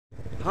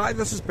Hi,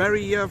 this is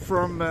Barry here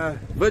from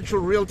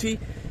Virtual Realty.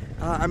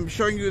 I'm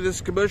showing you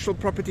this commercial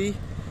property.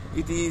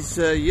 It is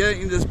here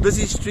in this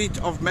busy street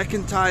of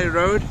McIntyre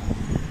Road,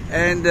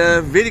 and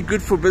very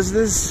good for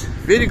business,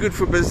 very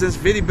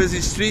busy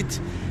street.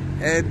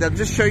 And I'm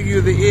just showing you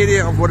the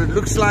area of what it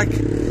looks like,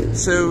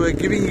 so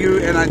giving you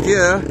an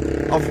idea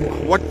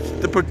of what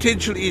the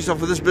potential is of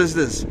this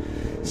business.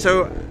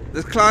 So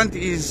the client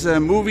is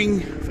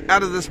moving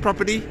out of this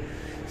property,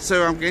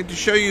 so I'm going to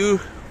show you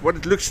what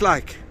it looks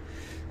like.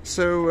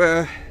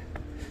 So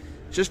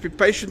just be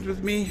patient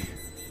with me.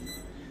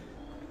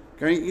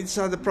 Going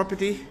inside the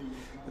property,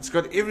 it's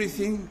got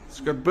everything. It's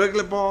got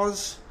burglar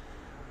bars,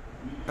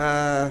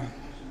 very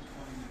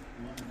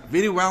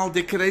well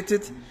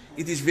decorated.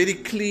 It is very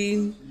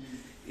clean.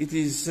 It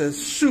is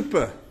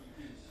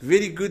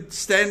very good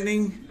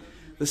standing.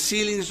 The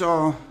ceilings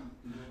are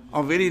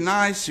very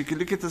nice. You can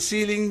look at the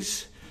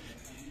ceilings.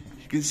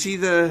 You can see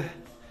the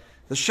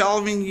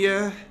shelving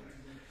here.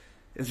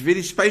 It's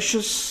very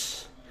spacious.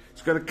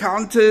 It's got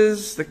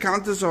counters. The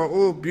counters are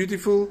all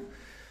beautiful.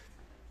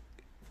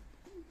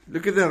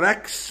 Look at the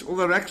racks. All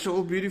the racks are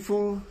all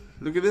beautiful.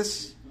 Look at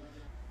this.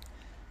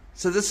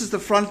 So this is the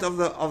front of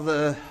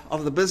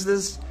the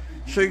business,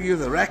 showing you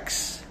the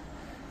racks.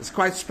 It's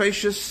quite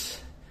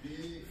spacious.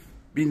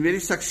 Been very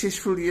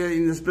successful here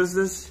in this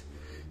business.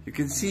 You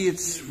can see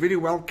it's very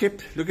well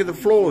kept. Look at the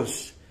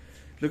floors.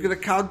 Look at the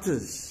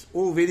counters.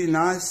 All very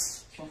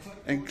nice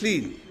and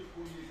clean.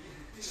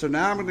 So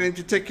now I'm going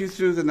to take you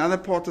through another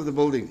part of the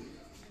building.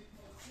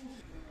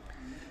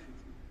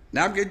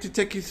 Now I'm going to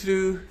take you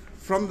through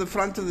from the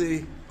front of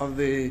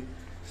the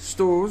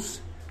stores,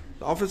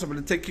 the office. I'm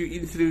going to take you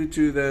in through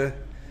to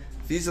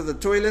these are the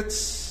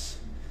toilets,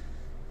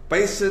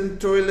 basin,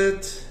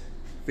 toilet,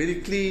 very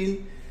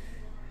clean.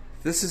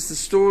 This is the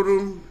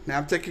storeroom. Now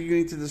I'm taking you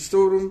into the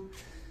storeroom.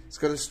 It's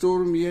got a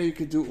storeroom here. You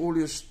can do all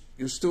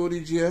your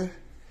storage here.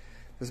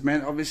 This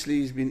man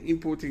obviously has been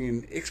importing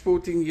and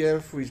exporting here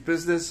for his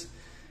business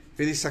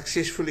very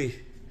successfully.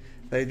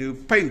 They do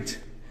paint.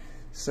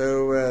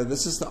 So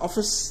this is the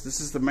office.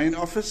 This is the main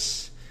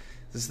office.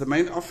 This is the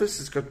main office.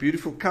 It's got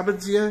beautiful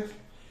cupboards here.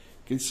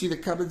 You can see the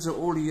cupboards are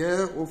all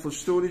here, all for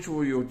storage,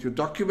 all your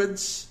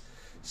documents.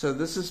 So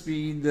this has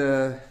been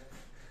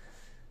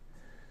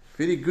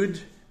very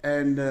good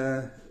and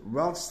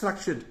well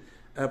structured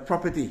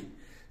property.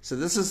 So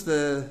this is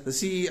the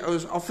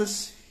CEO's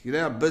office. You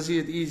know how busy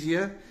it is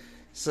here.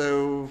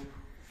 So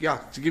yeah,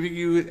 to giving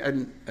you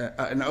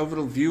an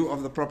overall view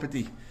of the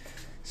property.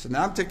 So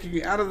now I'm taking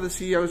you out of the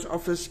CEO's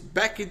office,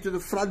 back into the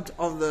front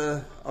of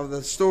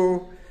the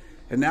store,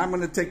 and now I'm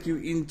going to take you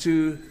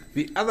into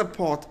the other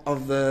part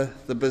of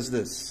the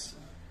business,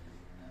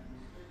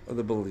 of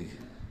the building.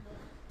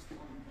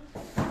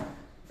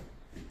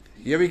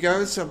 Here we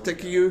go. So I'm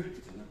taking you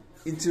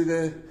into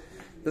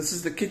this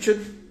is the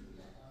kitchen.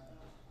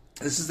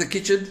 This is the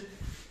kitchen.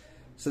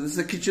 So this is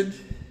the kitchen.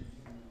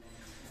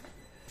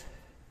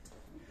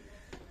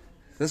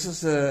 This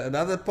is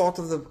another part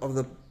of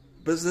the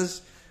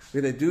business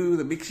where they do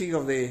the mixing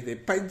of their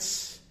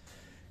paints,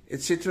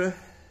 etc.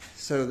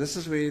 So this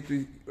is where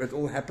it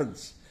all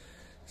happens.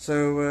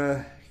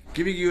 So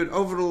giving you an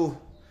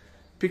overall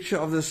picture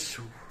of this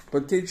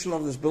potential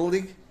of this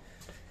building.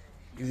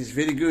 It is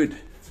very good.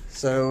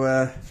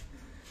 So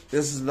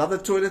this is another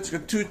toilet. It's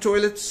got two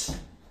toilets.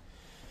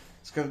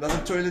 It's got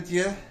another toilet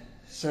here.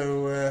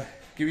 So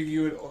giving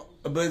you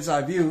a bird's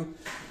eye view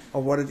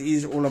of what it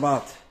is all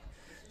about.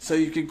 So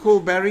you can call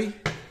Barry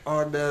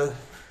on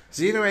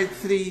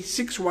 083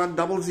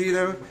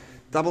 6100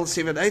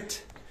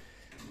 778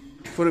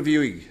 for a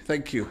viewing.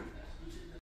 Thank you.